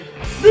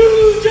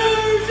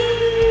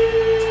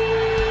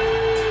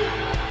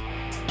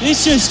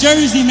It's just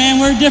Jersey, man.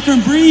 We're a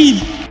different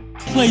breed.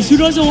 Place. Who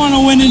doesn't want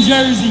to win in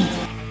Jersey?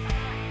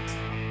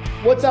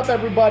 What's up,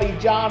 everybody?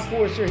 John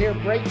Forcer here,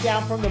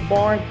 Breakdown from the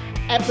Barn,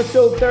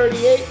 episode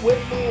 38.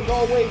 With me, as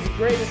always, the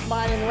greatest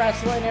mind in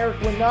wrestling, Erik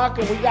Wnuck,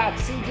 and we got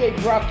CJ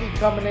Brucki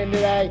coming in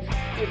today.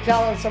 You're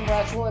telling some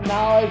wrestling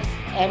knowledge,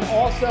 and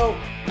also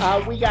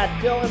we got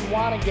Dylan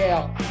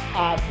Wanagiel,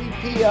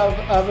 VP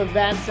of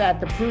events at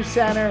the Pru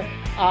Center.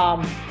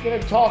 Going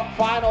to talk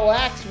Final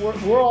X.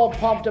 We're all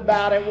pumped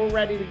about it. We're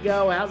ready to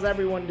go. How's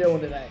everyone doing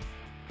today?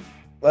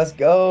 Let's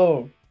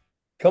go.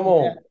 Come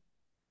on.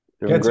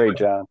 Yeah. Doing great,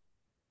 John.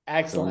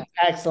 Excellent.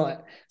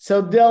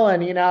 So Dylan,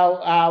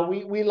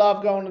 we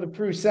love going to the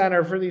Pru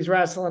Center for these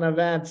wrestling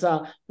events.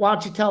 Why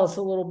don't you tell us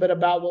a little bit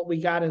about what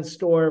we got in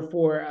store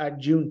for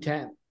June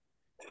 10th?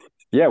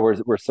 Yeah,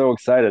 we're so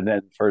excited.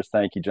 And first,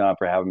 thank you, John,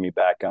 for having me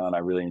back on. I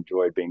really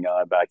enjoyed being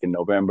on back in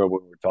November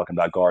when we were talking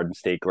about Garden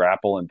State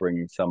Grapple and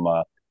bringing some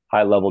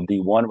high-level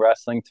D1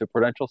 wrestling to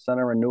Prudential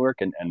Center in Newark.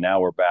 And now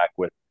we're back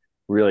with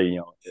really,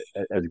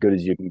 as good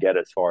as you can get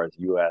as far as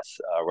U.S.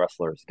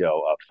 Wrestlers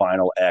go.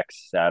 Final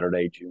X,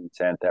 Saturday, June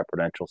 10th at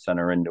Prudential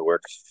Center in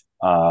Newark.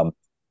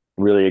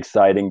 Really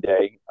exciting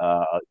day.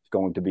 It's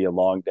going to be a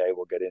long day.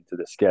 We'll get into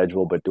the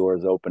schedule, but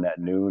doors open at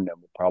noon, and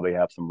we'll probably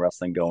have some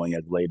wrestling going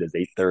as late as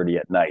 8:30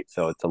 at night.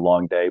 So it's a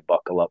long day.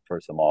 Buckle up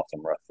for some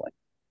awesome wrestling.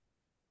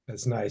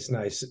 That's nice.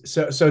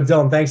 So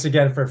Dylan, thanks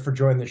again for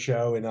joining the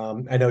show. And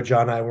I know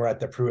John and I were at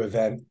the Pru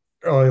event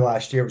early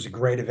last year. It was a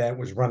great event. It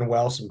was run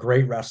well, some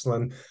great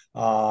wrestling.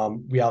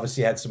 We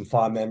obviously had some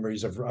fond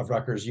memories of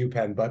Rutgers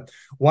UPenn, but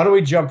why don't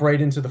we jump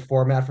right into the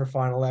format for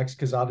Final X?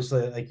 Because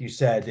obviously, like you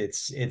said,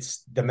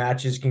 it's the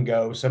matches can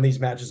go. Some of these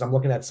matches, I'm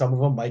looking at some of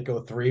them might go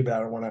 3, but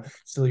I don't want to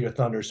steal your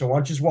thunder. So why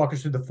don't you just walk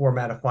us through the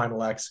format of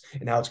Final X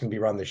and how it's going to be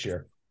run this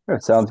year?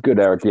 That sounds good,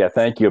 Erik. Yeah,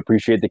 thank you.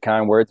 Appreciate the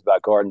kind words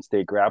about Garden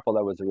State Grapple.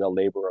 That was a real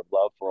labor of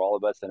love for all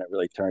of us, and it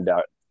really turned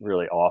out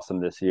really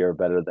awesome this year,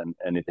 better than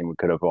anything we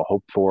could have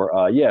hoped for.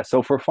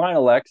 So for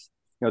Final X,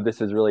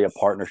 this is really a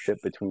partnership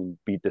between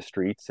Beat the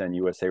Streets and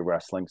USA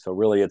Wrestling. So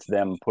really it's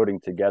them putting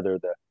together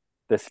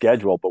the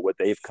schedule, but what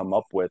they've come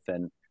up with.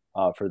 And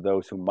for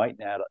those who might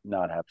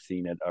not have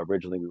seen it,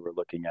 originally we were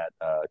looking at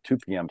 2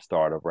 p.m.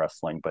 start of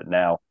wrestling, but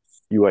now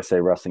USA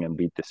Wrestling and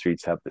Beat the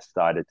Streets have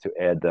decided to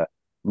add the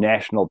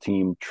national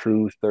team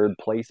true third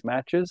place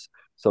matches.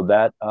 So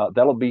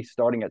that'll be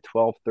starting at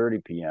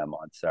 12:30 p.m.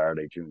 on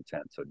Saturday, June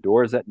 10th. So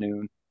doors at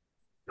noon.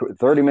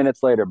 30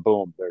 minutes later,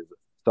 boom, there's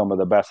some of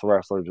the best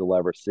wrestlers you'll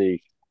ever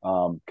see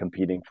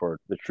competing for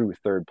the true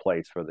third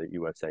place for the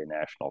USA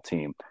national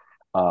team.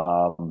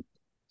 So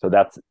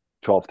that's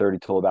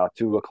 12:30 till about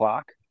 2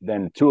 o'clock.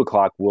 Then 2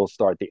 o'clock, we'll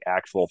start the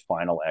actual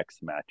Final X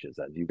matches.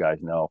 As you guys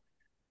know,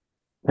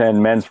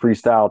 10 men's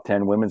freestyle,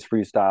 10 women's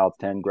freestyle,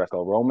 10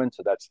 Greco-Roman.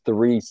 So that's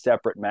 3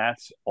 separate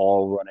mats,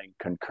 all running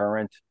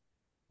concurrent.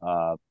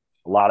 A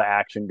lot of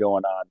action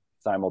going on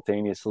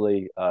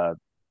simultaneously.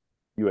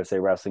 USA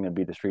Wrestling and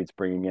Beat the Streets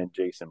bringing in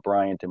Jason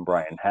Bryant and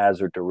Brian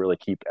Hazard to really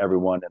keep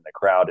everyone in the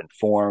crowd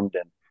informed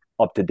and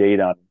up to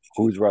date on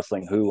who's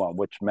wrestling who on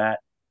which mat.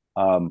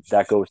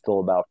 That goes till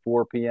about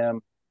 4 p.m.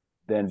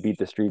 Then Beat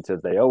the Streets,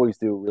 as they always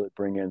do, really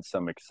bring in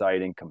some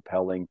exciting,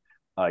 compelling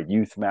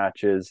youth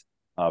matches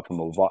from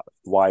a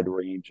wide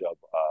range of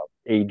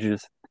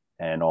ages,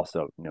 and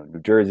also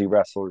New Jersey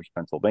wrestlers,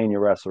 Pennsylvania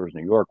wrestlers,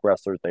 New York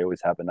wrestlers. They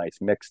always have a nice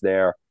mix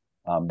there.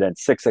 Then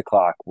 6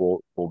 o'clock,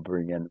 we'll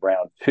bring in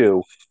round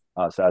 2.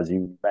 So as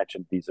you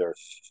mentioned, these are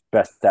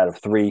best out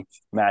of 3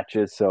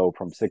 matches. So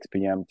from 6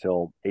 p.m.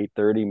 till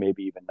 8:30,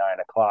 maybe even 9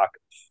 o'clock,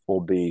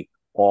 will be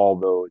all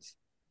those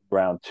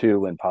round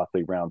 2 and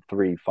possibly round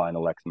 3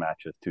 Final X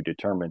matches to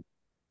determine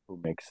who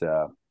makes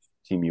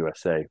Team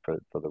USA for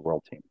the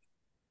world team.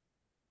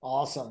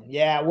 Awesome.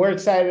 Yeah, we're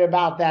excited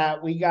about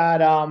that. We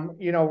got,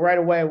 right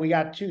away, we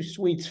got 2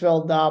 suites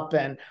filled up,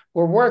 and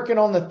we're working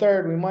on the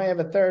third. We might have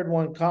a third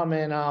one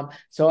coming.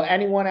 So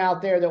anyone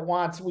out there that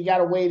wants, we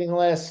got a waiting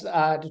list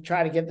to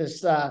try to get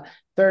this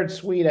third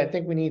suite. I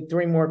think we need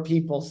 3 more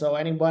people. So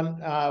anyone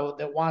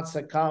that wants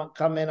to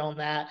come in on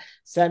that,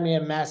 send me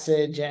a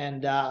message,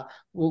 and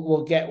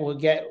we'll get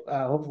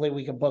hopefully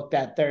we can book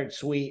that third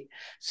suite.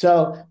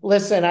 So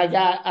listen, I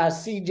got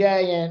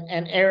CJ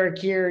and Erik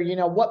here.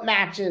 What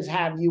matches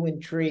have you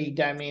intrigued?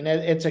 I mean,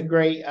 it's a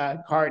great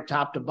card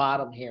top to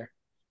bottom here.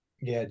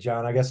 Yeah,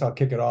 John, I guess I'll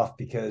kick it off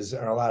because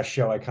on our last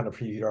show, I kind of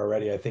previewed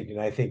already, I think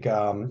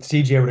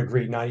CJ would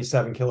agree,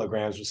 97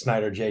 kilograms with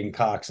Snyder, Jaden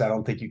Cox. I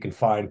don't think you can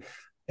find.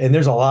 And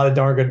there's a lot of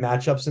darn good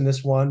matchups in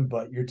this one,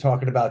 but you're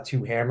talking about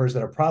 2 hammers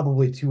that are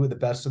probably 2 of the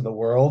best in the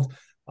world.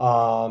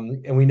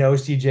 And we know,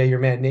 CJ, your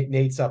man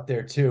Nate's up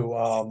there too.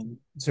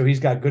 So he's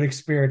got good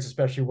experience,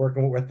 especially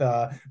working with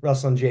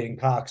wrestling Jaden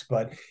Cox.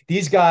 But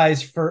these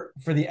guys, for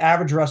the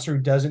average wrestler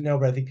who doesn't know,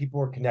 but I think people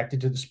who are connected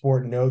to the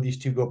sport know these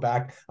 2 go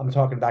back. I'm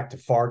talking back to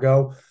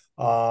Fargo,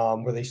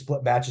 where they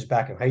split matches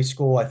back in high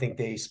school. I think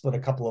they split a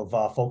couple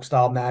of folk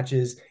style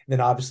matches. And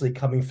then obviously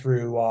coming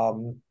through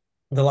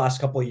the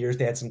last couple of years,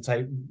 they had some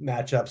tight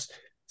matchups.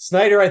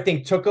 Snyder, I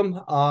think, took them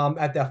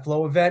at that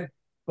Flow event.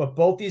 but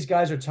both these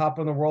guys are top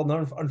in the world.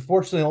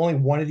 Unfortunately, only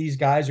one of these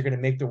guys are going to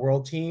make the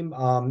world team.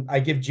 I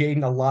give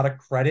Jaden a lot of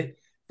credit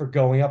for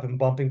going up and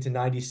bumping to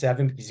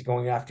 97 because he's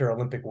going after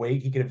Olympic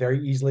weight. He could have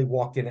very easily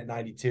walked in at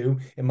 92,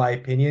 in my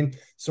opinion.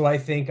 So I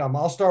think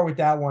I'll start with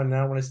that one, and I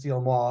don't want to steal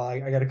them all.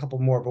 I got a couple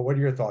more, but what are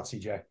your thoughts,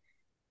 CJ?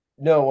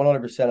 No,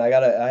 100%.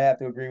 I have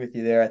to agree with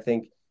you there. I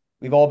think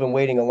we've all been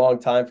waiting a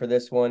long time for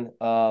this one.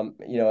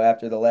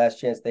 After the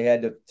last chance they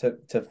had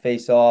to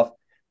face off,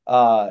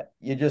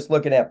 you're just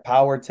looking at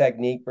power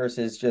technique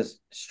versus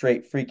just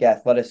straight freak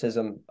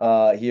athleticism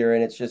here,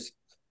 and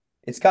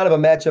it's kind of a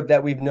matchup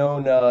that we've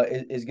known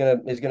is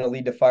gonna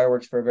lead to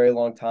fireworks for a very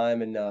long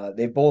time, and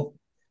they both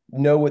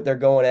know what they're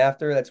going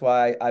after. That's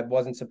why I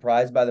wasn't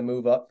surprised by the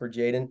move up for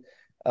Jaden.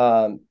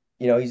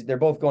 They're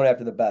both going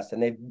after the best,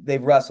 and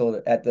they've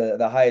wrestled at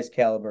the highest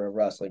caliber of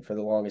wrestling for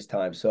the longest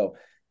time. So,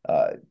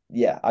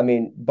 I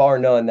mean, bar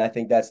none, I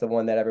think that's the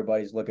one that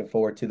everybody's looking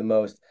forward to the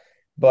most.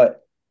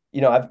 But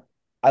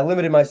I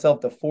limited myself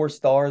to 4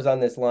 stars on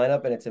this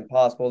lineup, and it's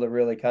impossible to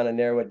really kind of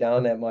narrow it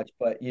down that much.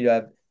 But you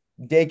have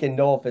Dake and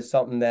Nolf is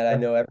something that I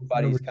know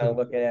everybody's kind of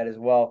looking at as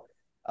well.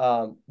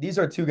 These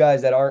are 2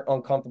 guys that aren't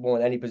uncomfortable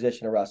in any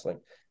position of wrestling.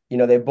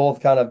 They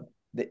both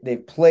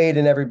they've played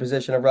in every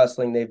position of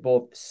wrestling. They've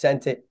both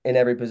sent it in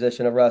every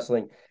position of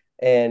wrestling.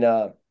 And,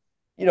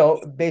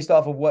 based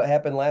off of what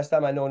happened last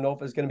time, I know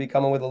Nolf is going to be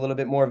coming with a little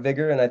bit more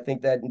vigor. And I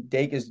think that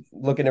Dake is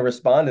looking to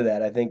respond to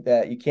that. I think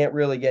that you can't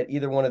really get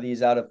either one of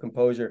these out of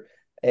composure.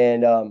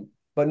 And,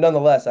 but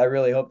nonetheless, I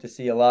really hope to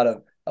see a lot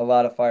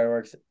of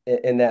fireworks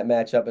in that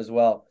matchup as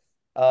well.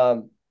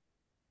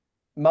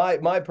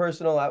 My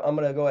personal, I'm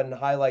going to go ahead and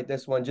highlight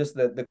this one, just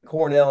the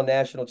Cornell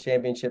National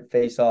Championship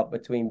face-off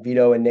between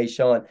Vito and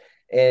Nashawn.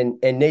 And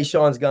he's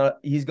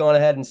gone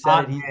ahead and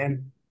said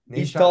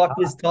he's talked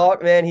his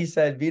talk, man. He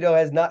said, Vito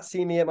has not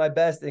seen me at my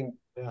best. And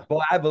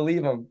boy, I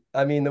believe him.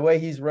 I mean, the way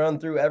he's run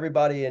through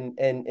everybody and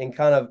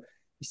kind of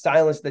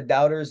silenced the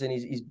doubters, and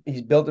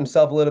he's built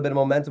himself a little bit of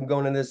momentum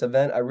going into this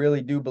event. I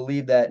really do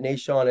believe that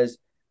Nashawn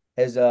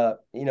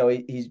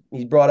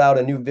he's brought out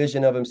a new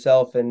vision of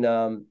himself,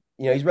 and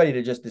he's ready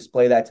to just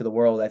display that to the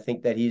world. I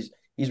think that he's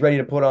ready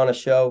to put on a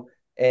show.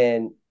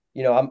 And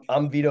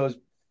I'm Vito's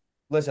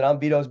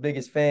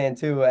biggest fan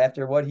too.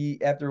 After what he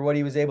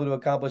was able to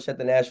accomplish at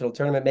the national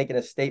tournament, making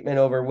a statement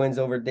over wins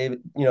over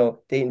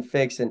Dayton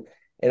Fix and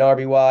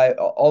RBY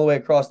all the way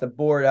across the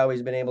board, how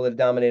he's been able to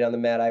dominate on the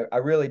mat. I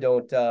really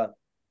don't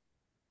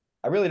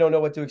know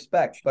what to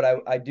expect, but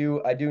I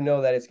do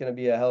know that it's going to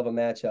be a hell of a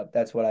matchup.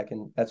 That's what I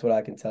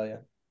can tell you.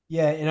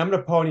 Yeah, and I'm going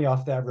to pony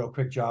off that real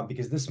quick, John,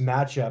 because this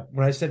matchup,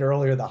 when I said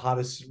earlier, the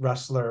hottest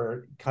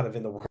wrestler kind of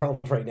in the world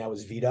right now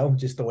is Vito,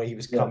 just the way he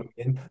was coming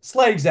in.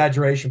 Slight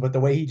exaggeration, but the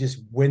way he just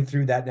went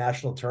through that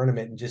national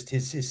tournament and just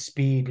his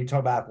speed. You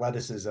talk about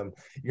athleticism,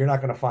 you're not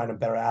going to find a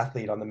better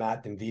athlete on the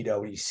mat than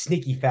Vito. He's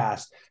sneaky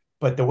fast.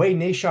 But the way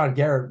Nashawn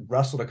Garrett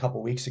wrestled a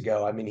couple weeks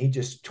ago, I mean, he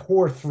just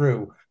tore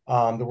through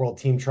the World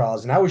Team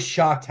Trials. And I was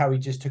shocked how he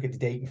just took it to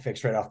Dayton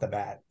Fix right off the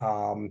bat.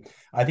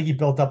 I think he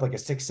built up like a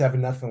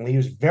 6-7-0 lead. He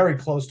was very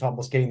close to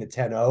almost getting the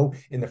 10-0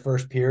 in the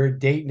first period.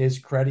 Dayton is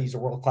credit. He's a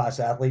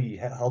world-class athlete. He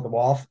held him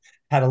off,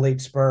 had a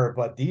late spur.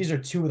 But these are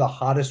 2 of the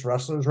hottest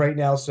wrestlers right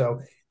now. So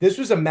this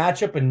was a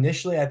matchup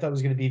initially I thought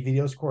was going to be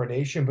Vito's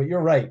coronation. But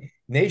you're right.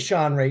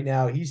 Nashawn right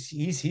now,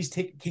 he's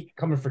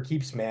coming for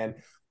keeps, man.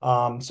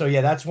 So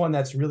yeah, that's one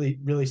that's really,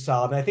 really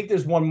solid. And I think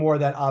there's one more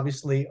that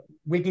obviously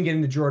we can get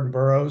into Jordan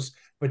Burroughs,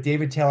 but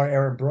David Taylor,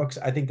 Aaron Brooks,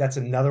 I think that's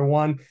another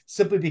one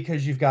simply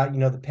because you've got,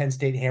 the Penn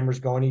State hammers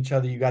going each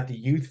other. You got the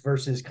youth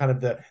versus kind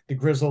of the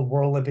grizzled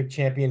World Olympic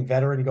champion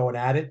veteran going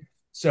at it.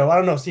 So I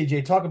don't know,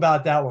 CJ, talk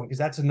about that one, because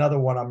that's another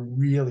one I'm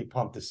really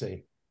pumped to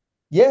see.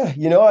 Yeah.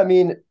 I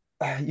mean,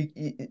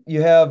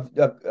 you have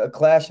a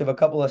clash of a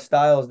couple of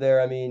styles there.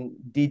 I mean,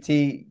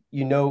 DT,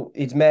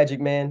 it's Magic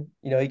Man,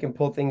 he can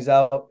pull things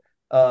out.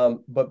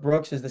 But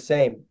Brooks is the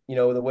same,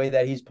 the way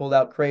that he's pulled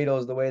out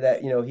cradles, the way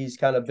that, he's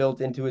kind of built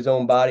into his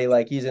own body.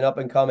 Like he's an up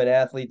and coming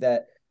athlete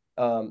that,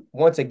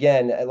 once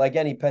again, like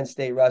any Penn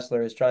State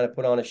wrestler, is trying to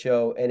put on a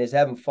show and is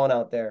having fun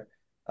out there.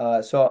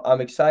 So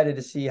I'm excited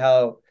to see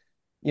how,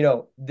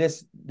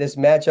 this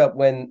matchup,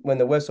 when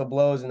the whistle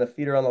blows and the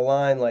feet are on the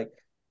line, like,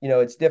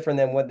 it's different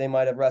than what they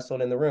might have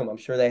wrestled in the room. I'm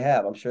sure they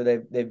have. I'm sure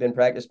they've been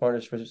practice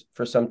partners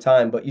for some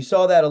time. But you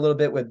saw that a little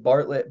bit with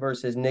Bartlett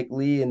versus Nick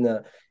Lee in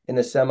the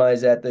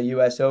semis at the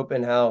U.S.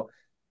 Open, how,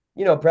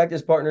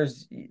 practice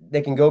partners,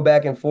 they can go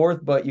back and forth,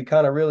 but you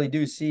kind of really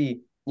do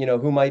see,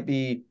 who might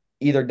be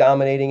either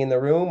dominating in the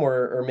room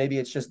or maybe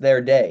it's just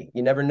their day.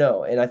 You never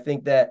know. And I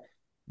think that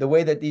the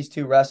way that these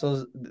two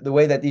wrestle,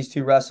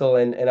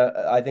 and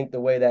I think the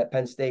way that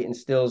Penn State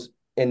instills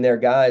in their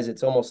guys,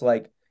 it's almost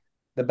like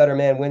the better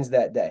man wins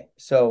that day.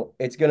 So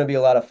it's going to be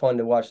a lot of fun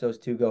to watch those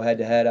two go head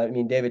to head. I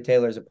mean, David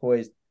Taylor is a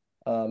poised,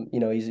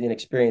 he's an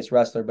experienced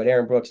wrestler, but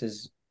Aaron Brooks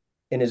is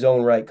in his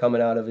own right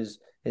coming out of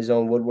his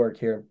own woodwork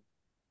here.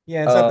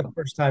 Yeah, it's not the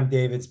first time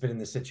David's been in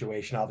this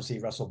situation. Obviously,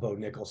 he wrestled Bo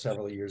Nickel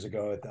several years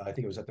ago. I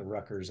think it was at the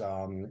Rutgers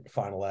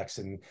Final X,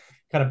 and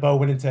kind of Bo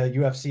went into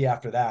UFC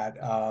after that.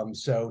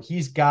 So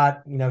he's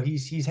got,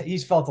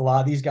 he's felt a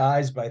lot of these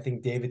guys, but I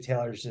think David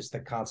Taylor is just a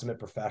consummate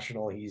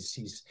professional.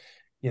 He's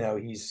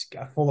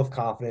full of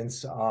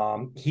confidence.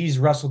 He's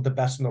wrestled the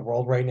best in the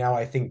world right now.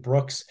 I think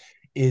Brooks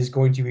is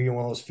going to be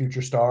one of those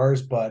future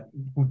stars, but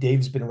who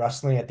Dave's been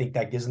wrestling, I think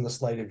that gives him the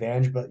slight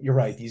advantage. But you're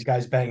right, these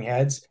guys bang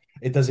heads.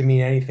 It doesn't mean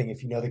anything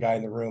if you know the guy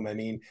in the room. I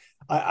mean,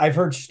 I've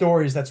heard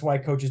stories. That's why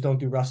coaches don't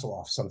do wrestle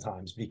offs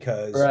sometimes,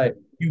 because Right.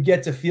 you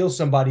get to feel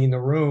somebody in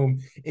the room,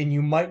 and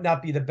you might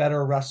not be the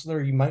better wrestler.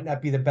 You might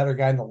not be the better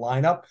guy in the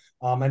lineup.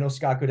 I know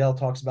Scott Goodell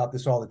talks about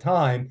this all the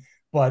time,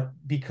 but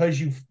because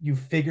you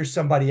figure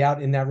somebody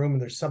out in that room,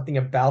 and there's something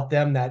about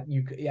them that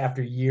you,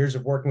 after years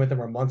of working with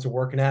them or months of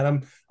working at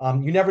them,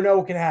 you never know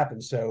what can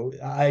happen. So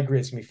I agree,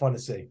 it's gonna be fun to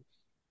see.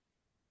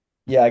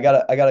 Yeah, I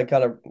gotta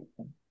kind of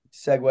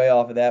segue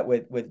off of that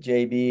with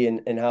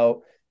JB and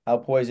how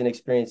poised and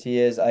experienced he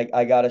is.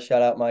 I gotta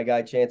shout out my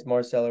guy Chance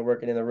Marceller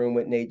working in the room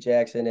with Nate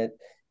Jackson at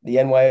the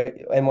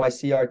NYC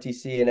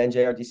RTC and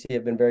NJRTC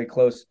have been very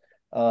close.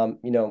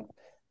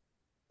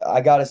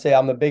 I gotta say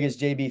I'm the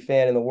biggest JB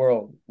fan in the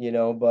world,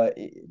 but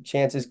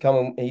Chance is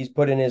coming. He's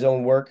put in his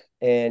own work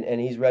and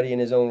he's ready in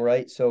his own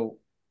right. So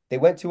they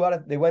went two out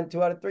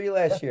of three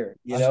last year,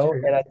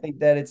 and I think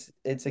that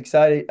it's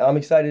exciting. I'm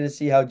excited to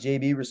see how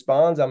JB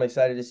responds. I'm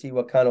excited to see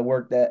what kind of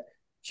work that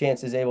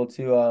Chance is able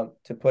to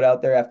put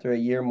out there after a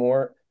year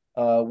more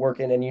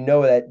working. And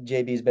that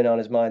JB's been on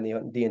his mind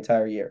the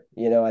entire year.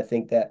 I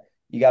think that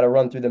you got to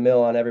run through the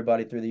mill on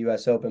everybody through the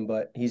U.S. Open,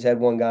 but he's had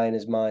one guy in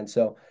his mind.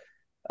 So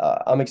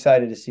I'm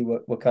excited to see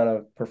what kind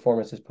of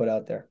performance is put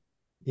out there.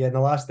 Yeah, and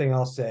the last thing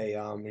I'll say,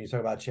 when you talk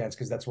about Chance,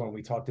 because that's one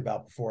we talked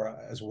about before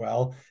as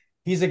well.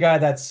 He's a guy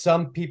that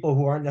some people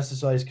who aren't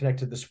necessarily as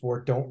connected to the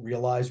sport don't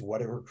realize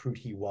what a recruit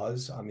he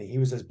was. I mean, he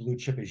was as blue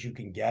chip as you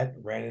can get,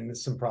 ran into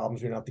some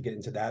problems. We don't have to get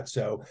into that.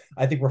 So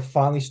I think we're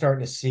finally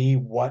starting to see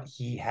what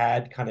he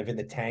had kind of in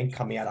the tank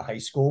coming out of high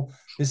school.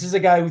 This is a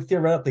guy who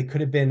theoretically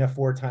could have been a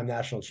 4-time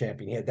national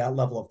champion. He had that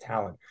level of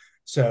talent.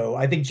 So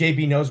I think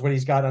JB knows what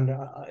he's got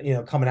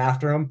on, coming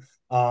after him.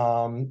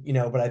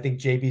 But I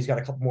think JB's got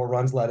a couple more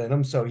runs left in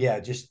him. So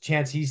yeah, just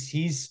Chance,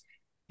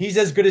 he's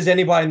as good as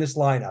anybody in this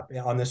lineup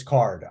on this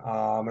card.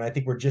 And I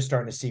think we're just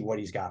starting to see what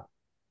he's got.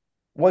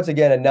 Once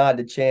again, a nod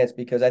to Chance,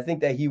 because I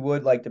think that he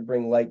would like to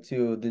bring light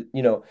to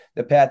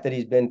the path that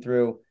he's been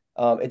through.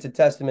 It's a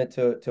testament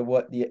to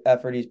what the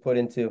effort he's put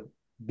into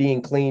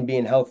being clean,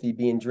 being healthy,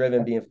 being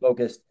driven, being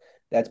focused.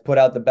 That's put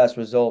out the best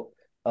result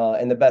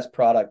and the best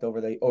product over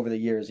the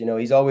years.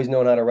 He's always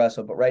known how to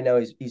wrestle, but right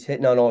now he's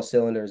hitting on all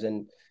cylinders.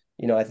 And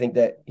I think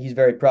that he's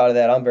very proud of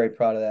that. I'm very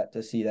proud of that,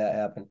 to see that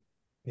happen.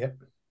 Yep.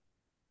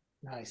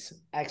 Nice.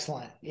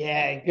 Excellent.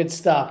 Yeah, good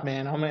stuff,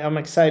 man. I'm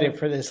excited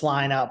for this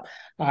lineup.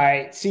 All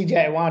right,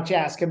 CJ, why don't you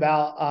ask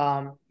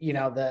about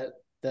the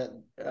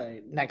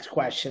next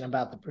question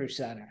about the Pru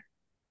Center?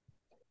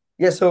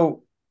 Yeah,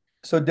 so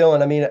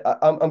Dylan, I mean,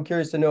 I'm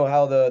curious to know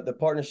how the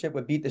partnership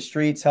with Beat the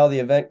Streets, how the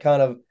event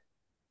kind of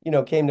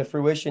came to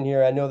fruition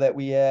here. I know that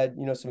we had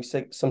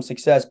some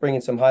success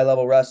bringing some high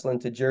level wrestling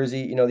to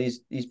Jersey.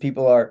 These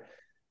people are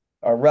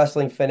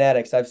wrestling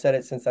fanatics. I've said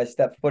it since I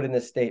stepped foot in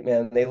this state,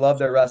 man. They love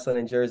their wrestling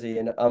in Jersey,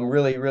 and I'm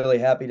really, really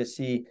happy to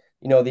see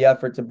the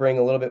effort to bring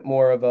a little bit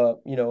more of a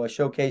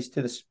showcase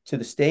to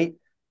the state,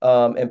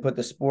 and put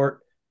the sport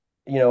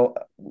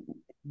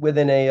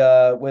within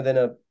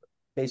a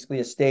basically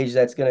a stage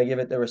that's going to give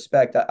it the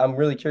respect. I'm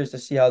really curious to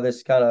see how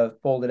this kind of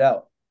folded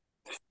out.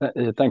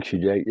 Thanks,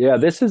 CJ. Yeah,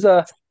 this is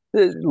a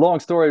long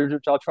story,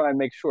 which I'll try and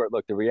make short.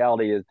 Look, the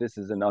reality is this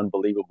is an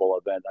unbelievable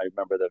event. I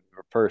remember the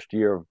first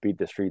year of Beat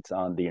the Streets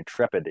on the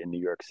Intrepid in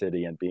New York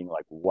City and being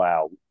like,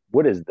 wow,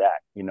 what is that?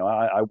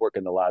 I work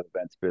in the live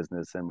events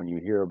business, and when you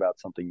hear about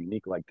something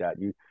unique like that,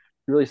 you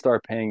really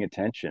start paying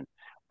attention.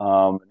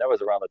 That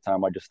was around the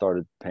time I just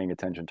started paying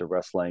attention to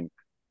wrestling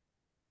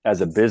as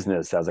a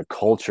business, as a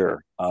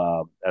culture,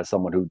 as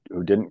someone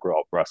who didn't grow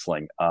up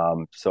wrestling.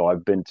 So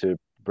I've been to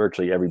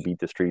virtually every Beat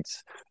the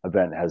Streets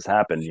event has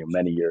happened.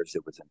 Many years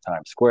it was in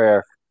Times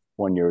Square,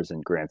 one year was in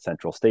Grand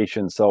Central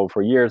Station. So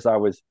for years I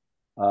was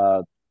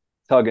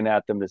tugging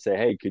at them to say,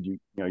 hey, could you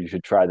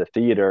should try the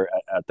theater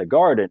at the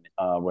Garden,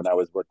 when I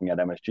was working at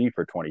MSG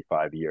for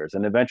 25 years.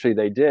 And eventually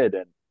they did.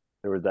 And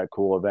there was that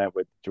cool event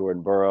with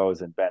Jordan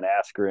Burroughs and Ben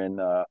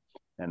Askren.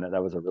 And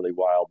that was a really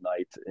wild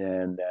night.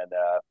 And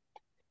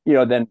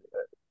then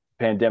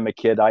pandemic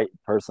hit. I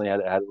personally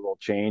had a little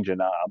change,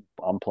 and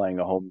I'm playing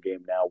a home game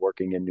now,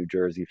 working in New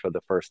Jersey for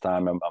the first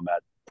time. I'm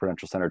at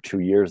Prudential Center 2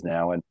 years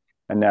now, and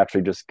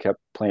naturally just kept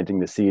planting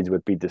the seeds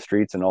with Beat the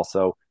Streets. And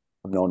also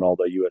I've known all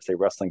the USA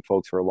Wrestling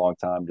folks for a long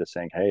time, just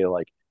saying, hey,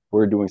 like,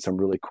 we're doing some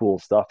really cool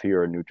stuff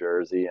here in New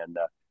Jersey. And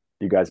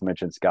you guys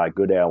mentioned Scott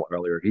Goodale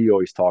earlier. He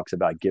always talks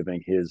about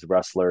giving his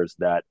wrestlers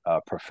that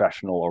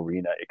professional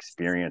arena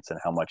experience, and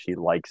how much he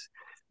likes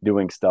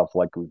doing stuff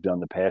like we've done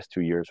the past 2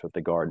 years with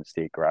the Garden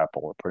State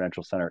Grapple. The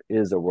Prudential Center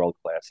is a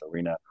world-class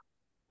arena.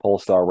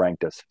 Polestar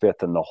ranked us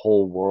 5th in the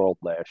whole world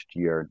last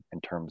year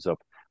in terms of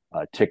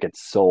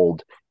tickets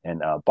sold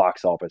and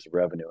box office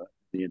revenue,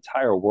 the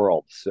entire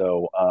world.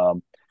 So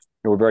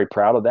we're very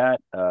proud of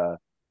that.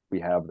 We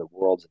have the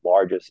world's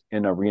largest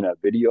in-arena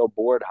video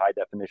board,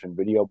 high-definition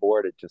video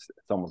board. It's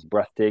almost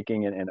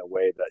breathtaking in a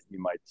way that you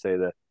might say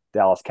the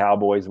Dallas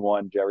Cowboys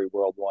one, Jerry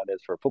World one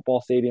is for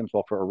football stadiums.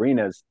 Well, for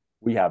arenas,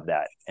 we have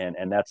that.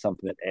 And that's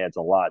something that adds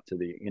a lot to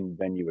the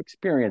in-venue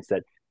experience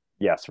that,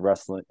 yes,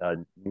 wrestling,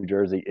 New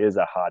Jersey is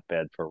a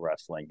hotbed for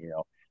wrestling.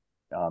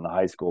 On the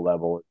high school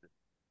level,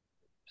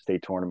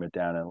 state tournament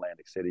down in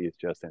Atlantic City is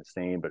just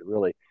insane. But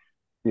really,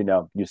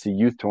 you see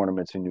youth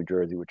tournaments in New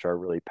Jersey, which are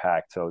really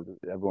packed. So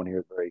everyone here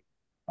is very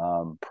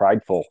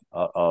prideful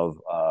of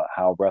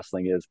how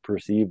wrestling is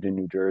perceived in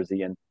New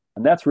Jersey. And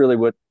that's really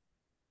what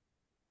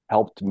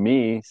helped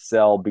me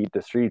sell Beat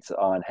the Streets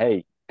on,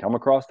 hey, come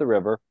across the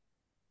river.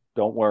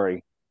 Don't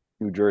worry.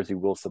 New Jersey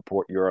will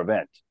support your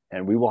event.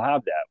 And we will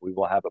have that. We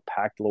will have a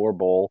packed lower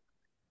bowl.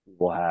 We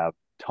will have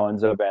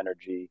tons of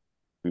energy.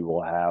 We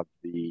will have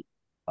the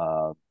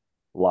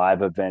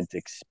live event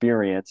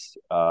experience.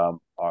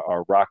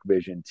 Our Rock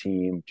Vision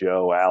team,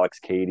 Joe, Alex,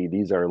 Katie,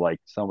 these are like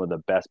some of the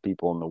best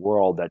people in the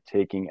world that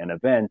taking an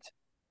event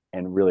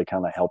and really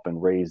kind of helping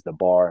raise the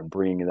bar and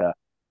bring the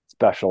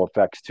special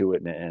effects to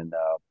it. And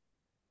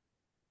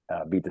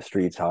Beat the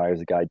Streets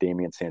hires a guy,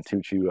 Damian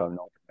Santucci, who I've known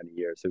for many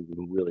years, who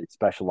really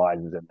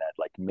specializes in that,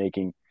 like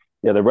making,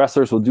 the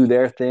wrestlers will do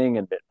their thing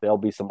and there'll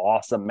be some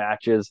awesome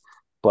matches,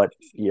 but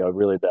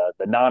really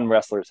the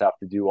non-wrestlers have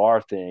to do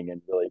our thing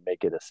and really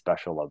make it a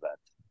special event.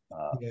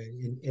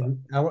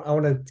 I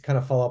want to kind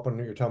of follow up on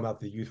what you're talking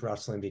about the youth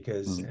wrestling,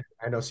 because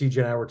I know CJ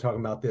and I were talking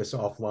about this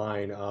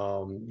offline.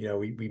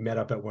 We met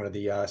up at one of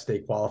the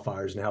state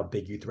qualifiers and how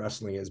big youth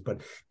wrestling is,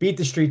 but Beat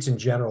the Streets in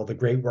general, the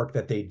great work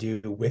that they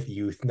do with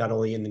youth, not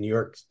only in the New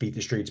York Beat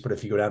the Streets, but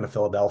if you go down to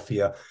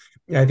Philadelphia,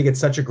 I think it's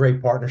such a great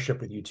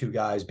partnership with you two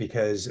guys,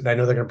 because and I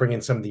know they're going to bring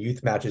in some of the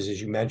youth matches,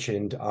 as you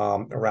mentioned,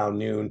 around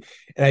noon.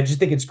 And I just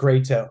think it's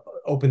great to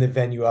open the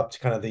venue up to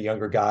kind of the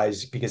younger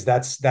guys, because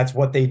that's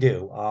what they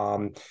do.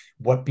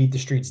 What Beat the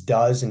Streets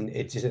does, and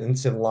it's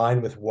in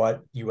line with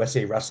what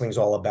USA Wrestling is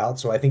all about.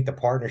 So I think the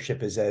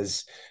partnership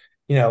is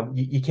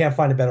you can't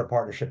find a better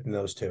partnership than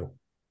those two.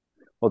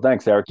 Well,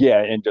 thanks, Eric.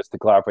 Yeah, and just to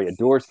clarify,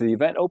 doors to the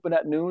event open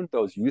at noon.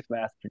 Those youth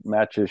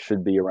matches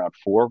should be around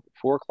 4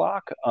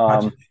 o'clock.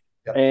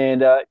 Yep.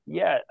 And I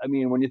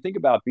mean, when you think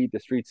about Beat the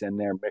Streets and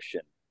their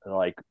mission,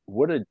 like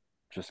what a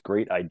just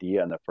great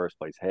idea in the first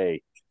place.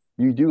 Hey,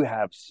 you do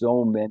have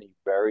so many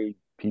very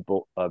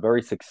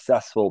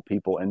successful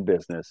people in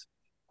business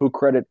who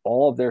credit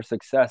all of their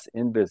success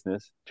in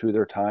business to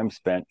their time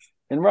spent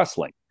in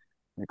wrestling.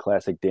 The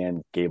classic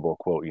Dan Gable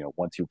quote,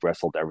 once you've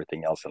wrestled,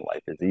 everything else in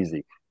life is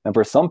easy. And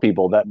for some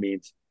people, that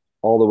means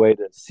all the way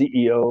to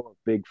CEO of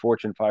big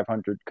Fortune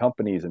 500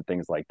 companies and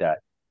things like that.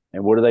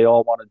 And what do they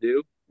all want to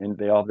do? And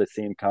they all have the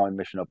same common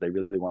mission of they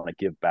really want to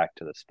give back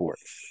to the sport.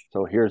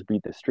 So here's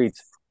Beat the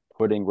Streets,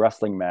 putting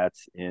wrestling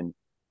mats in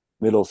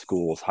middle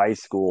schools, high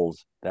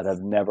schools that have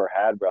never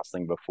had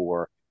wrestling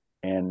before.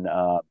 And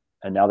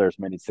now there's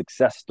many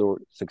success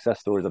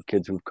stories of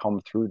kids who've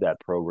come through that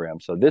program.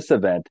 So this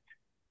event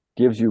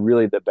gives you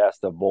really the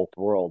best of both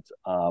worlds.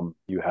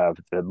 You have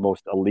the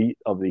most elite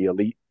of the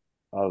elite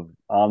of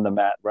on the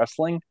mat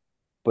wrestling,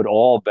 but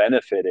all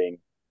benefiting,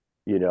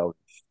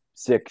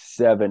 6,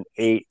 7,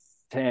 8,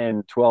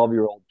 10,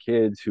 12-year-old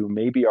kids who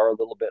maybe are a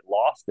little bit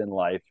lost in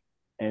life.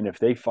 And if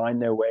they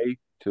find their way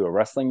to a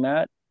wrestling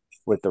mat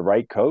with the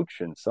right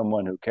coach and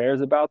someone who cares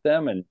about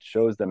them and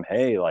shows them,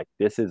 hey, like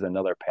this is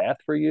another path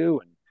for you,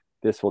 and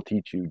this will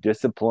teach you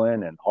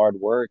discipline and hard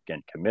work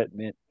and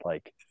commitment,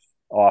 like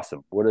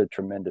awesome. What a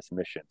tremendous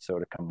mission. So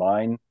to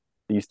combine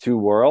these two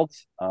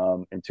worlds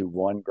into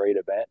one great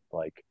event,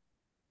 like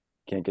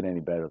can't get any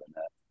better than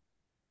that.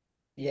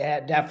 Yeah,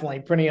 definitely.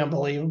 Pretty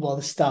unbelievable,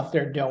 the stuff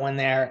they're doing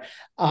there.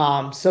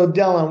 So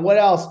Dylan, what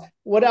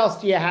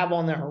else do you have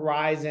on the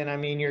horizon? I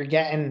mean, you're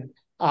getting,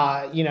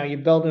 you're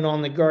building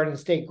on the Garden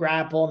State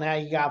Grapple. Now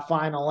you got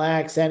Final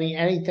X.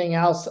 Anything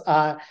else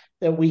that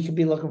we could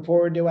be looking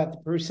forward to at the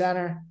Pru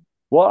Center?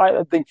 Well,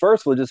 I think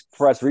first we'll just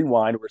press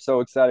rewind. We're so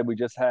excited. We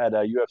just had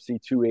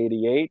UFC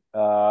 288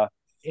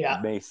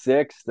 May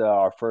 6th,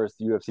 our first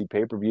UFC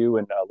pay-per-view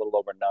in a little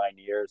over 9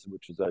 years,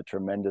 which was a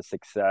tremendous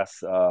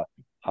success.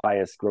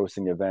 Highest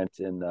grossing event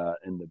in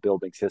the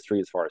building's history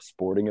as far as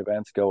sporting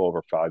events go,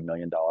 over $5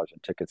 million in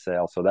ticket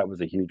sales. So that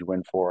was a huge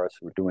win for us.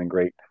 We're doing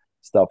great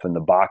stuff in the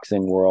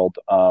boxing world.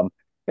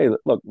 Hey,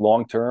 look,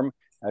 long term,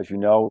 as you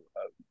know,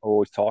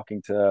 always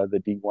talking to the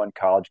D1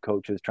 college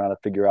coaches, trying to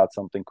figure out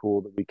something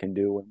cool that we can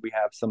do. And we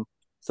have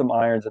some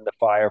irons in the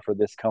fire for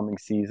this coming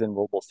season.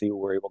 We'll see what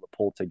we're able to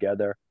pull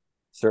together.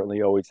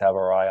 Certainly always have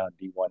our eye on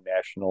D1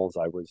 Nationals.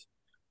 I was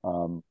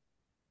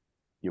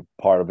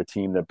part of a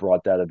team that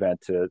brought that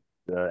event to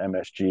the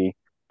MSG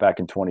back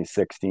in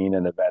 2016,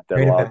 an event that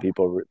a lot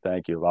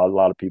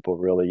of people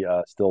really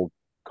still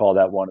call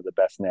that one of the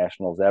best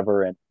nationals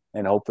ever.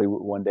 And hopefully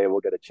one day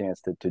we'll get a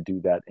chance to do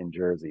that in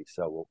Jersey.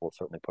 So we'll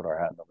certainly put our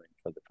hat in the ring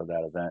for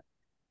that event.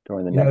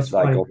 during the It's next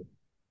funny. cycle.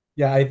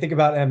 Yeah, I think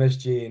about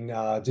MSG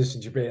and just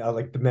in Japan,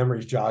 like the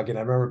memories jogging. I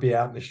remember being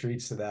out in the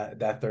streets to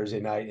that Thursday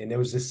night, and it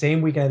was the same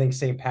weekend, I think,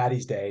 St.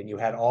 Patty's Day, and you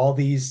had all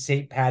these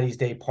St. Patty's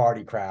Day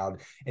party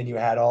crowd, and you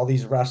had all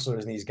these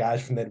wrestlers and these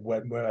guys from the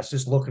West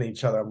just looking at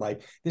each other. I'm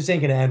like, this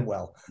ain't gonna end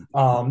well.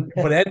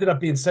 But it ended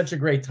up being such a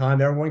great time.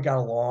 Everyone got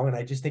along, and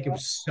I just think it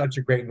was such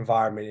a great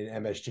environment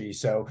in MSG.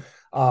 So,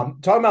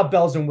 talking about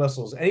bells and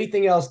whistles,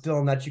 anything else,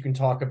 Dylan, that you can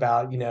talk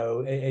about?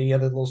 Any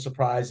other little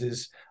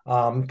surprises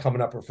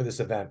coming up for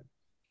this event?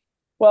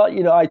 Well,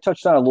 I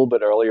touched on a little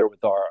bit earlier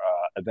with our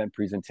event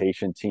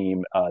presentation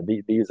team.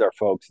 These are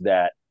folks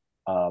that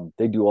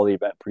they do all the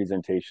event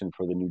presentation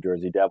for the New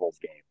Jersey Devils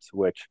games,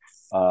 which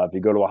if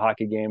you go to a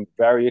hockey game,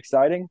 very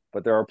exciting,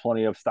 but there are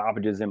plenty of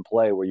stoppages in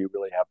play where you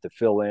really have to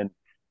fill in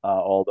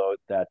all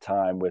that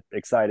time with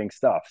exciting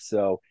stuff.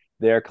 So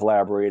they're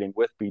collaborating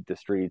with Beat the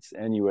Streets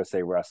and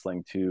USA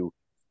Wrestling to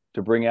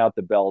bring out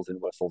the bells and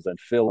whistles and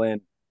fill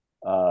in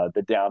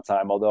the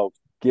downtime. Although,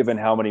 given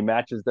how many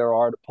matches there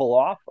are to pull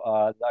off,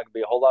 not going to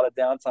be a whole lot of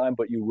downtime,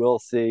 but you will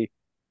see,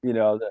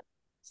 the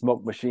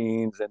smoke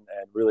machines and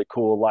really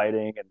cool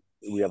lighting, and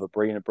we have a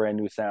brand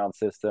new sound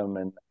system,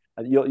 and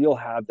you'll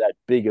have that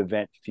big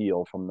event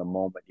feel from the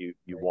moment you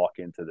walk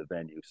into the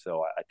venue.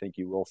 So I think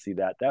you will see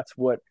that. That's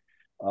what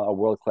a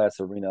world-class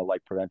arena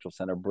like Prudential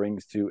Center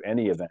brings to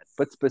any event,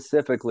 but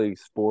specifically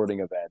sporting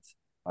events.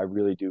 I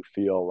really do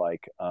feel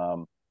like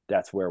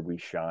that's where we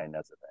shine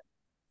as events.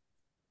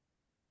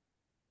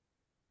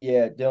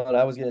 Yeah, Dylan,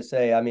 I was gonna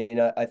say, I mean,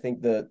 I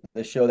think the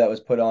show that was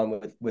put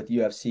on with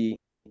UFC,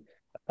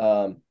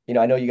 I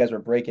know you guys were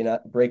breaking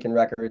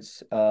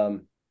records,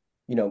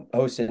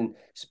 hosting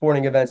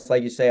sporting events,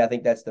 like you say. I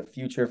think that's the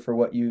future for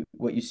what you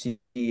see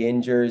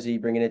in Jersey,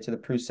 bringing it to the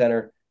Pru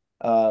Center.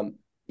 How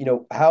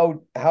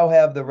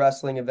have the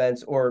wrestling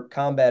events or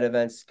combat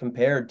events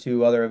compared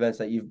to other events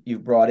that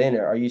you've brought in?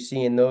 Are you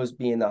seeing those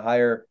being the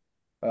higher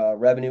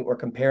revenue, or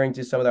comparing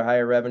to some of the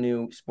higher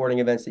revenue sporting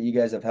events that you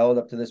guys have held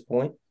up to this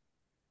point?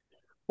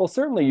 Well,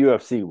 certainly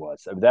UFC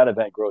was. I mean, that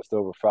event grossed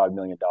over $5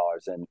 million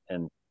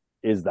and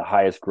is the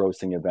highest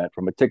grossing event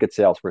from a ticket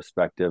sales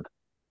perspective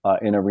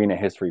in arena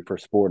history for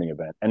sporting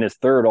event. And it's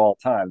third all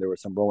time. There were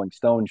some Rolling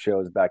Stone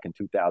shows back in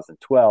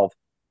 2012,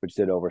 which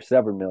did over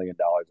 $7 million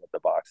at the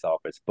box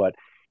office. But,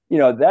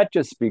 that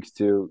just speaks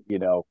to,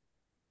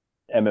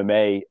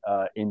 MMA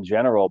in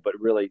general. But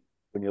really,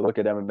 when you look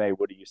at MMA,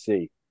 what do you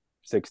see?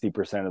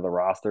 60% of the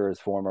roster is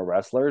former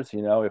wrestlers,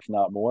 if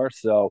not more.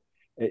 So,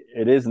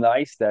 it is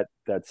nice that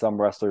some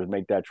wrestlers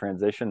make that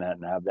transition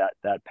and have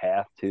that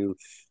path to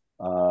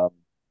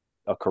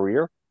a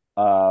career.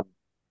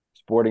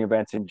 Sporting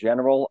events in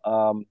general,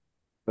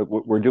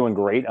 we're doing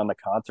great on the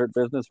concert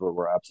business.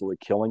 We're absolutely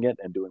killing it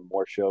and doing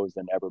more shows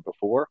than ever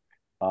before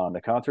on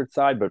the concert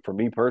side. But for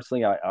me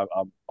personally,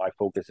 my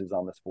focus is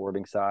on the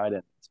sporting side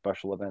and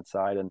special event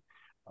side, and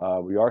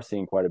we are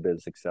seeing quite a bit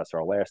of success.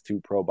 Our last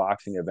two pro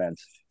boxing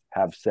events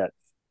have set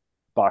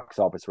box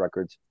office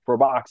records for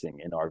boxing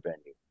in our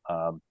venue.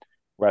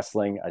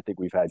 Wrestling, I think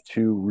we've had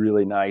two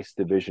really nice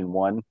Division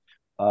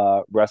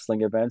I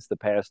wrestling events the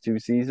past 2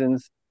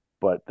 seasons,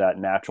 but that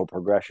natural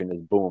progression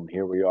is boom.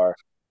 Here we are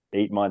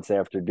 8 months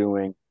after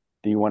doing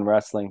D1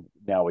 wrestling.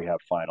 Now we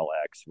have Final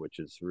X, which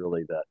is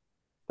really the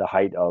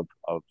height of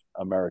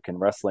American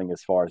wrestling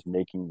as far as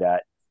making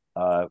that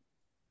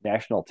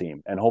national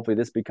team. And hopefully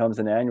this becomes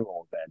an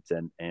annual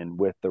event, and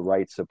with the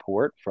right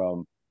support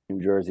from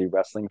New Jersey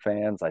wrestling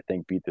fans, I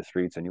think Beat the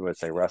Streets and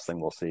USA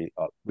Wrestling will see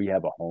we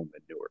have a home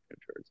in Newark, New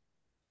Jersey.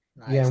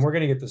 Nice. Yeah, and we're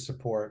going to get the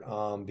support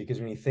because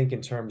when you think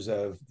in terms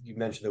of, you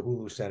mentioned the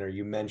Hulu Center,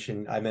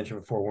 I mentioned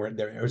before,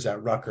 it was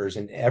at Rutgers,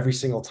 and every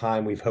single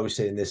time we've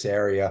hosted in this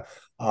area,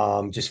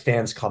 just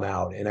fans come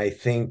out. And I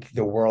think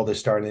the world is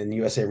starting, and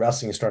USA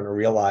Wrestling is starting to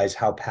realize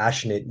how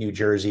passionate New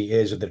Jersey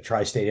is, or the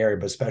tri-state area,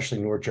 but especially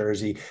North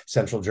Jersey,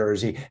 Central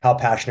Jersey, how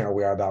passionate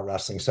we are about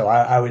wrestling. So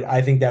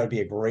I think that would be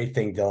a great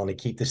thing, Dylan, to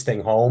keep this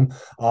thing home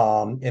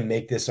and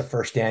make this a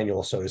first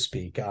annual, so to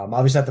speak.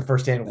 Obviously not the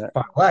first annual for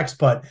Final X,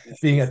 but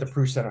being at the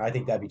Pru Center, I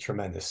think that'd be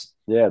tremendous.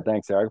 Yeah,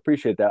 thanks, Eric. I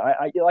appreciate that.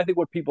 I think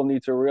what people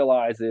need to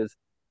realize is,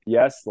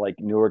 yes, like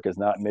Newark is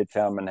not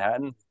Midtown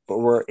Manhattan, but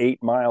we're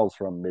 8 miles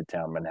from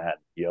Midtown Manhattan.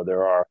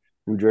 There are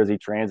New Jersey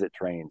Transit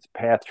trains,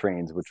 PATH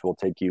trains, which will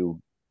take you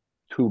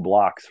 2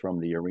 blocks from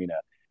the arena.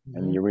 Mm-hmm.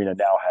 And the arena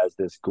now has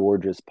this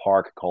gorgeous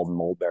park called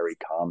Mulberry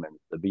Common.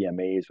 The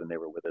VMAs, when they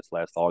were with us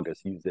last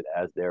August, used it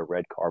as their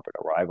red carpet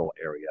arrival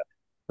area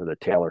for the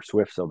Taylor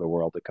Swifts of the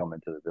world to come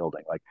into the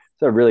building. Like,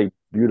 it's a really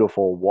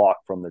beautiful walk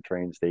from the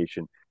train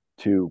station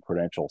to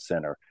Prudential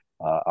Center.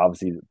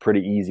 Obviously,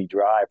 pretty easy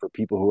drive for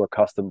people who are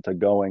accustomed to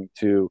going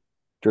to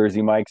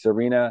Jersey Mike's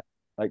Arena.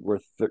 Like, we're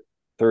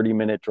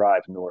 30-minute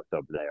drive north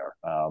of there.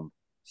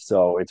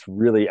 So it's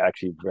really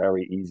actually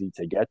very easy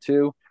to get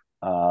to.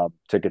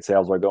 Ticket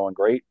sales are going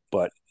great,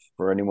 but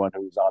for anyone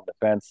who's on the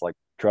fence, like,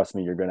 trust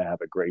me, you're going to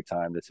have a great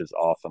time. This is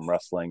awesome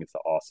wrestling. It's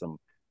an awesome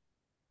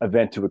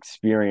event to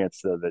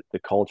experience the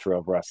culture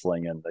of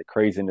wrestling and the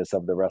craziness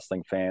of the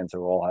wrestling fans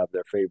who all have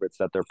their favorites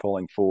that they're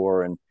pulling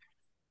for. And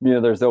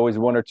there's always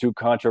one or two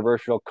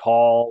controversial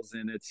calls,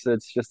 and it's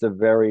just a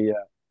very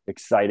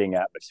exciting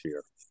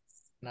atmosphere.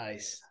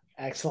 Nice.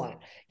 Excellent.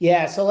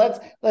 Yeah, so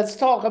let's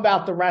talk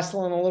about the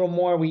wrestling a little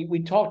more.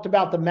 We talked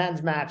about the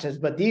men's matches,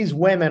 but these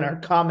women are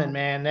coming,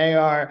 man. They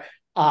are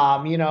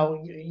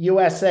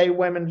USA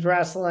women's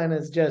wrestling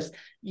is just,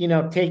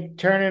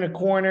 turning a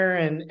corner,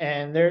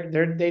 and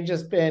they've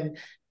just been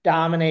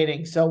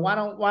dominating. So why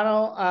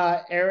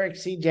don't Erik,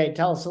 CJ,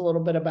 tell us a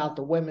little bit about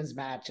the women's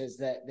matches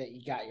that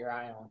you got your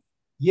eye on?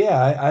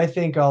 Yeah, I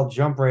think I'll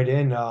jump right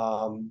in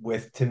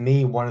with, to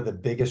me, one of the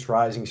biggest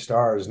rising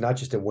stars, not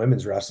just in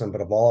women's wrestling,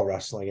 but of all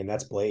wrestling, and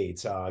that's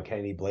Blades,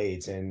 Kennedy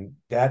Blades. And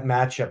that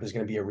matchup is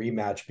going to be a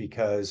rematch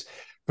because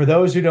for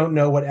those who don't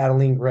know what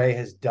Adeline Gray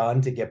has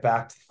done to get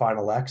back to the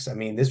Final X, I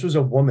mean, this was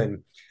a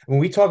woman. When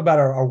we talk about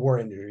our war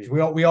injuries,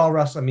 we all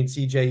wrestle. I mean,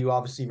 CJ, you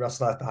obviously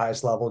wrestle at the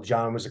highest level.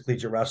 John was a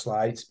collegiate wrestler.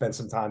 I spent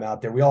some time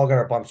out there. We all got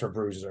our bumps or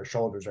bruises, our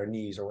shoulders, our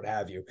knees, or what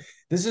have you.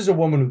 This is a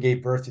woman who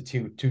gave birth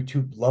to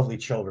two lovely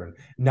children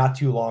not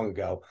too long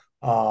ago.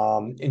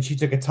 And she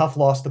took a tough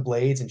loss to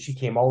Blades, and she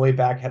came all the way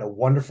back, had a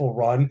wonderful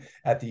run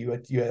at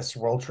the U.S.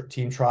 World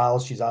Team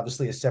Trials. She's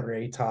obviously a 7 or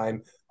 8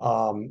 time,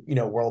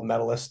 world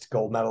medalist,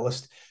 gold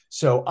medalist.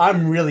 So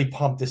I'm really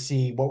pumped to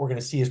see what we're going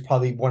to see is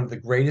probably one of the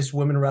greatest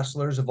women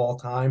wrestlers of all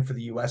time for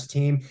the U.S.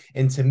 team.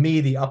 And to me,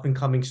 the up and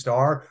coming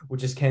star,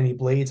 which is Kennedy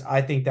Blades,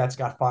 I think that's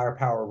got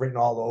firepower written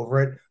all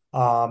over it.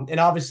 And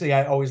obviously,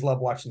 I always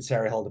love watching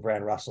Sarah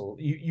Hildebrand wrestle.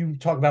 You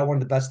talk about one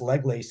of the best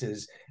leg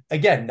laces.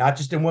 Again, not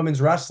just in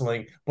women's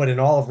wrestling, but in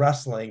all of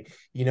wrestling.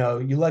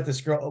 You let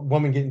this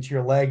woman get into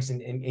your legs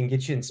and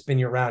get you and spin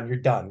you around, you're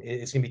done.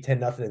 It's going to be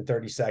 10-0 in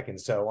 30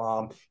 seconds.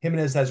 So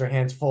Jimenez has her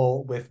hands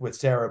full with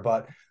Sarah,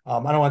 but I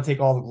don't want to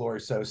take all the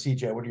glory. So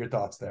CJ, what are your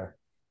thoughts there?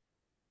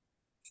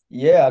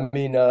 Yeah, I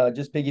mean,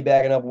 just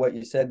piggybacking up what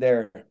you said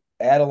there,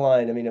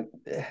 Adeline, I mean,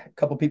 a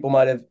couple people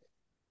might have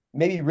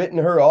maybe written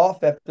her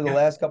off after the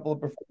last couple of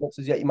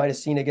performances that you might have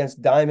seen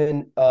against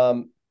Diamond,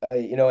 and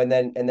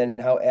then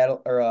how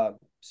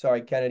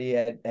Kennedy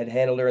had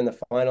handled her in the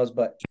finals,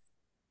 but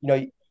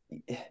you'd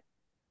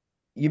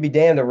be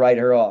damned to write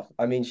her off.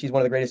 I mean, she's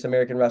one of the greatest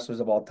American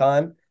wrestlers of all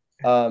time.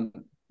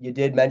 You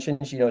did mention,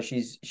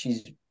 she's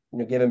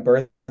given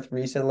birth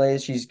recently.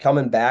 She's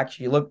coming back.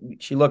 She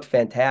looked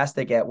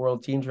fantastic at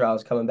World Team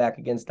Trials coming back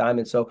against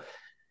Diamond. So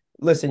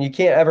listen, you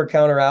can't ever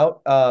count her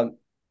out.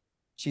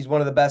 She's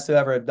one of the best to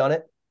ever have done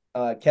it.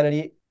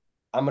 Kennedy,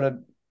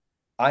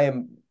 I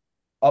am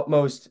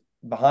utmost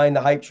behind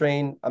the hype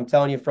train. I'm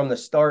telling you, from the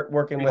start,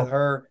 working with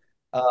her,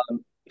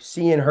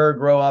 seeing her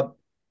grow up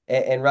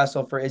and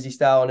wrestle for Izzy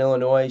Style in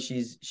Illinois,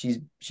 she's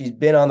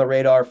been on the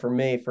radar for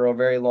me for a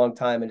very long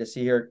time. And to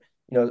see her,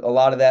 a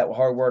lot of that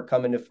hard work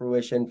coming to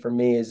fruition for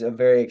me is a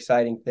very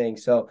exciting thing.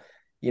 So,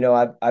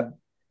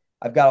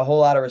 I've got a whole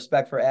lot of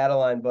respect for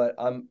Adeline, but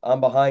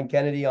I'm behind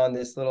Kennedy on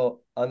this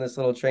little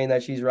train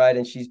that she's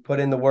riding. She's put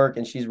in the work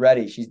and she's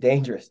ready. She's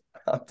dangerous.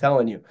 I'm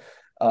telling you,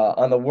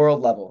 on the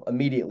world level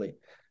immediately.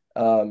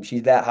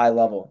 She's that high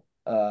level.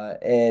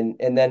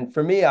 And then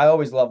for me, I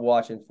always love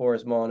watching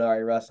Forrest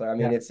Molinari wrestler. I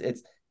mean,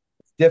 it's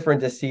different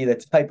to see the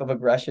type of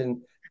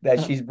aggression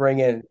that she's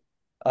bringing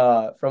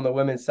from the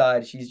women's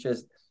side.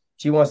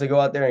 She wants to go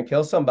out there and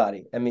kill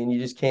somebody. I mean, you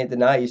just can't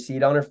deny it. You see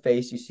it on her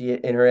face. You see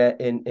it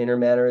in her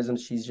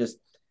mannerisms.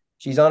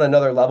 She's on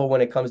another level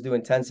when it comes to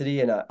intensity.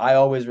 And I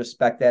always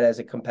respect that as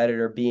a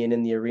competitor, being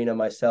in the arena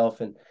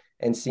myself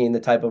and seeing the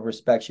type of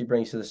respect she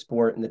brings to the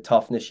sport and the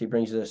toughness she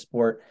brings to the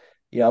sport.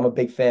 I'm a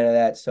big fan of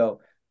that.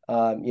 So,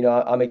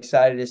 I'm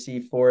excited to see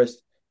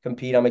Forrest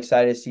compete. I'm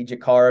excited to see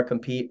Jakara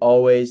compete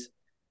always.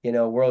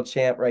 World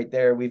champ right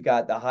there. We've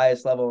got the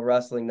highest level of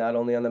wrestling, not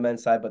only on the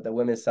men's side, but the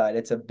women's side.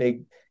 It's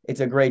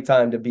a great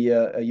time to be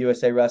a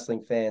USA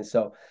Wrestling fan.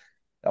 So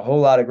a whole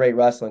lot of great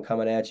wrestling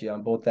coming at you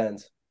on both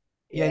ends.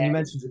 Yeah, and you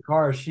mentioned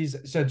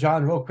Jakara. So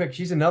John, real quick,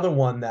 she's another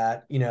one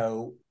that,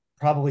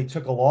 probably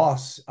took a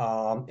loss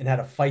and had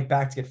to fight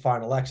back to get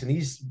Final X. And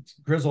these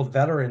grizzled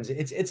veterans,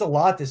 it's a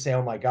lot to say,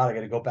 oh my God, I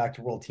got to go back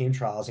to World Team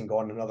Trials and go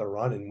on another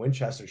run in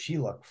Winchester. She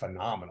looked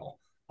phenomenal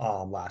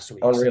last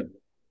week. Unreal.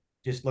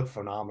 Just looked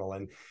phenomenal.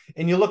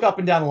 And you look up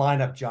and down the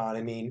lineup, John.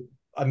 I mean,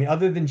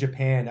 other than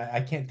Japan,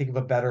 I can't think of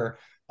a better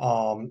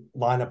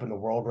lineup in the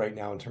world right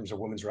now in terms of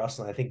women's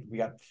wrestling. I think we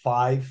got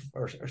 5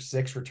 or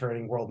 6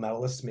 returning world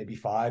medalists, maybe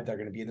 5 that are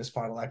going to be in this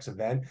Final X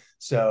event.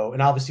 So,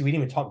 and obviously we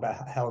didn't even talk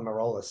about Helen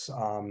Marolis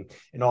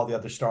and all the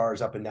other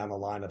stars up and down the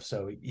lineup.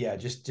 So yeah,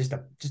 just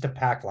a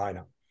packed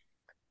lineup.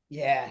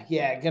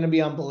 Yeah, going to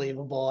be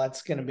unbelievable.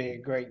 That's going to be a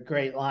great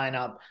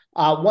lineup.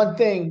 One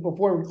thing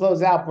before we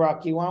close out,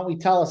 Brucki, why don't we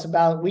tell us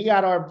about, we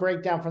got our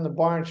breakdown from the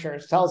barn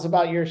shirts. Tell us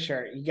about your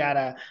shirt. You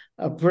got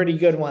a pretty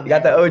good one. You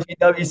got the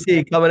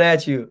OGWC coming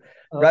at you.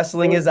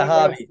 Wrestling is a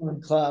hobby.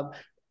 Club.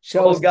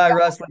 Old guy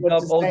wrestling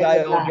club, old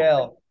guy, old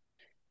gal.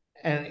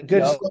 And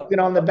good slogan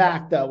on the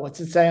back, though. What's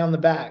it say on the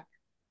back?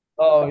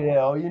 Oh, yeah.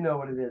 Oh, you know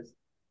what it is.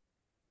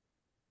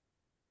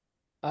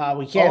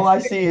 We can't. All I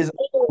see is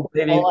old,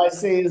 baby. All I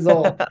see is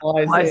old.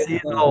 All I see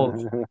is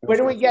old. Where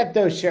do we get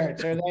those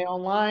shirts? Are they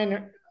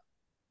online?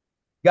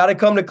 Got to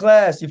come to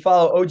class. You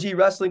follow OG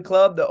Wrestling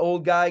Club, the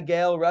Old Guy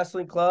Gale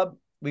Wrestling Club.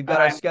 We've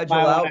got our schedule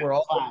out. We're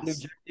all in New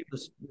Jersey.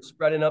 We're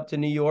spreading up to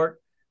New York.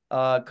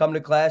 Come to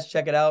class,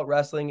 check it out.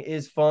 Wrestling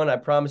is fun. I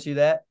promise you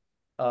that.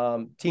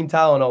 Team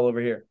Tylenol over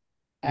here.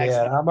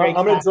 Yeah, I'm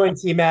gonna join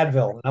Team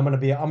Advil. I'm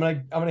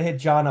gonna hit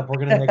John up. We're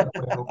gonna make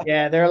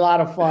Yeah, they're a lot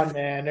of fun,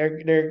 man.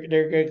 They're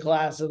good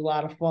classes, a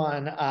lot of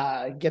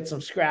fun. Get some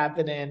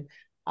scrapping in.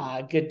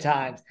 Good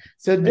times.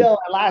 So Dylan,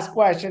 last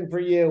question for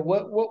you.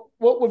 What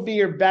would be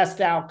your best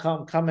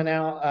outcome coming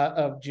out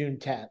of June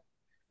 10th?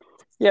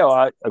 Yeah,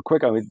 well, a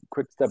quick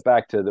step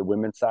back to the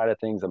women's side of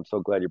things. I'm so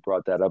glad you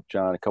brought that up,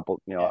 John.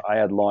 I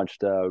had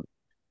launched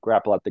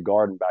Grapple at the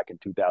Garden back in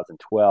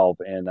 2012,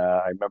 and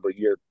I remember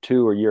year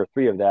 2 or year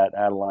 3 of that,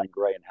 Adeline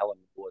Gray and Helen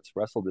Bullets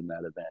wrestled in that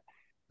event.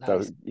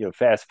 Nice. So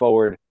fast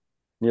forward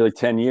nearly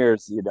 10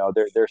 years,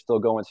 they're still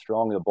going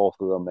strong, the both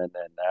of them. And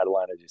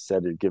Adeline, as you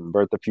said, had given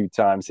birth a few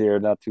times here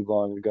not too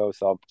long ago.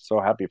 So I'm so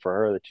happy for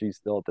her that she's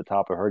still at the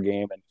top of her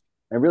game.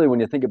 And really, when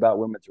you think about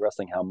women's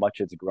wrestling, how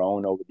much it's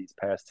grown over these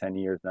past 10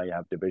 years, now you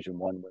have Division I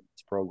women's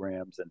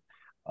programs. And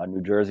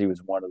New Jersey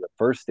was one of the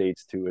first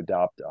states to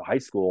adopt high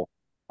school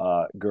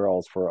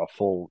girls for a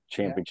full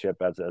championship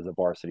as a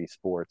varsity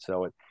sport.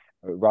 So a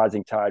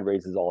rising tide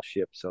raises all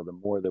ships. So the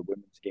more the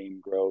women's game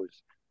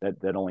grows,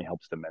 that only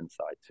helps the men's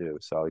side too.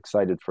 So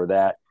excited for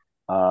that.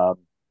 I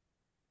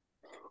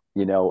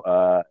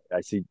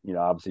see,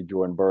 obviously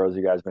Jordan Burroughs,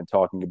 you guys have been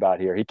talking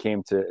about here. He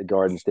came to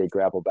Garden State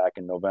Grapple back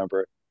in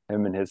November.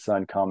 Him and his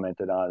son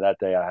commented on it. That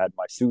day I had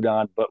my suit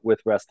on, but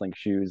with wrestling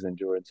shoes. And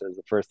Jordan says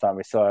the first time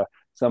he saw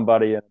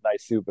somebody in a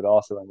nice suit, but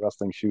also in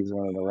wrestling shoes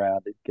running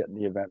around, getting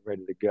the event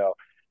ready to go.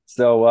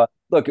 So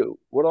look,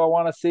 what do I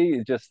want to see?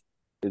 It's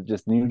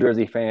just New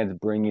Jersey fans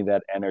bringing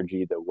that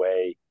energy the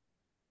way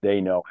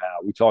they know how.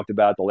 We talked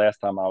about the last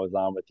time I was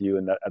on with you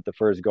at the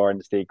first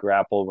Garden State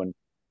Grapple when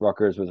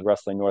Rutgers was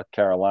wrestling North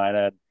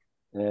Carolina.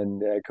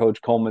 And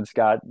Coach Coleman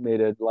Scott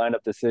made a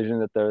lineup decision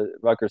that the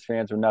Rutgers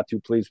fans were not too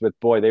pleased with.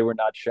 Boy, they were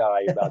not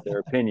shy about their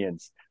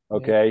opinions.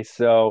 Okay, yeah.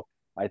 So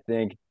I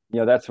think,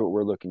 that's what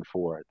we're looking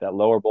for. That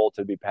lower bowl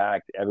to be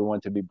packed,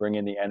 everyone to be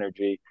bringing the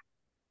energy,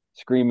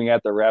 screaming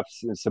at the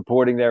refs and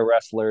supporting their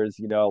wrestlers,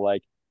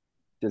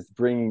 just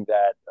bringing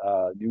that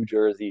New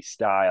Jersey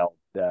style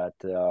that,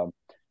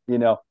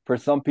 for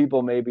some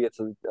people, maybe it's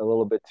a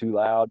little bit too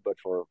loud, but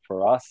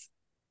for us,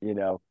 we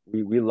love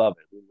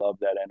it. We love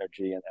that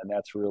energy. And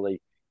that's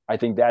really, I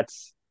think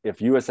that's,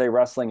 if USA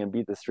Wrestling and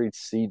Beat the Streets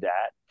see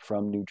that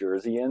from New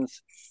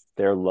Jerseyans,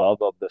 their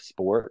love of the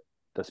sport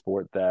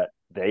that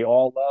they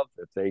all love,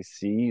 if they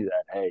see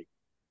that, hey,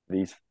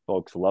 these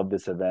folks love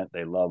this event,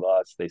 they love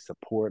us, they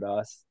support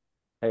us,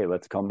 hey,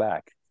 let's come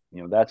back.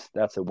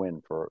 That's a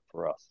win for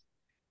us.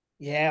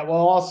 Yeah,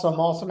 well,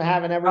 awesome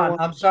having everyone.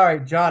 I'm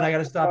sorry, John, I got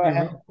to stop you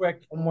real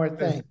quick. One more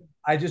thing.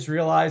 I just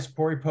realized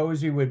Corey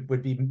Posey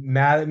would be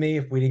mad at me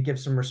if we didn't give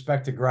some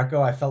respect to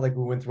Greco. I felt like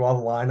we went through all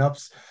the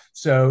lineups.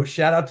 So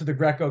shout out to the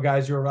Greco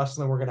guys who are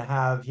wrestling. We're going to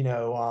have,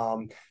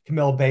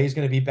 Camille Bay is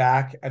going to be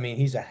back. I mean,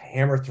 he's a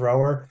hammer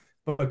thrower.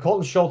 But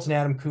Colton Schultz and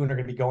Adam Kuhn are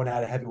going to be going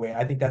out of heavyweight.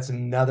 I think that's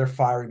another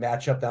fiery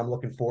matchup that I'm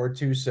looking forward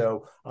to.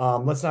 So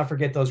let's not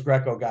forget those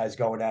Greco guys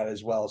going at it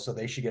as well. So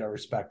they should get our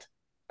respect.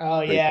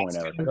 Oh, yeah, it's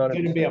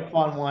going to be a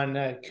fun one.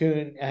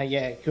 Kuhn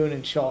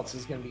and Schultz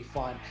is going to be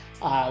fun.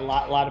 A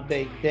lot of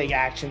big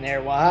action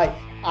there. Well,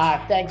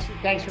 hi, thanks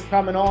for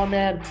coming on,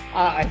 man.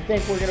 I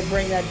think we're going to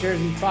bring that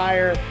Jersey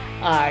Fire.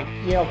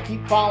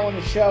 Keep following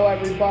the show,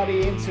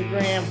 everybody.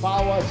 Instagram,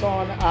 follow us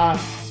on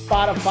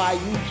Spotify,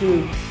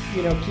 YouTube.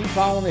 Keep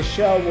following the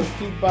show. We'll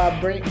keep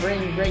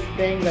bringing great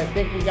things. I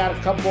think we got a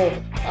couple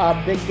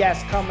big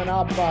guests coming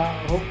up.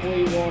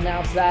 Hopefully we'll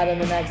announce that in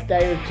the next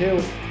day or two.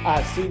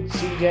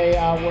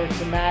 CJ works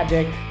some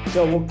magic.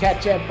 So we'll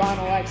catch you at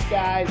Final X,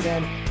 guys,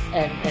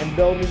 and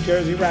build New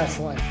Jersey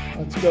wrestling.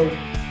 Let's go.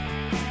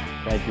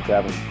 Thank you,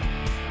 Kevin.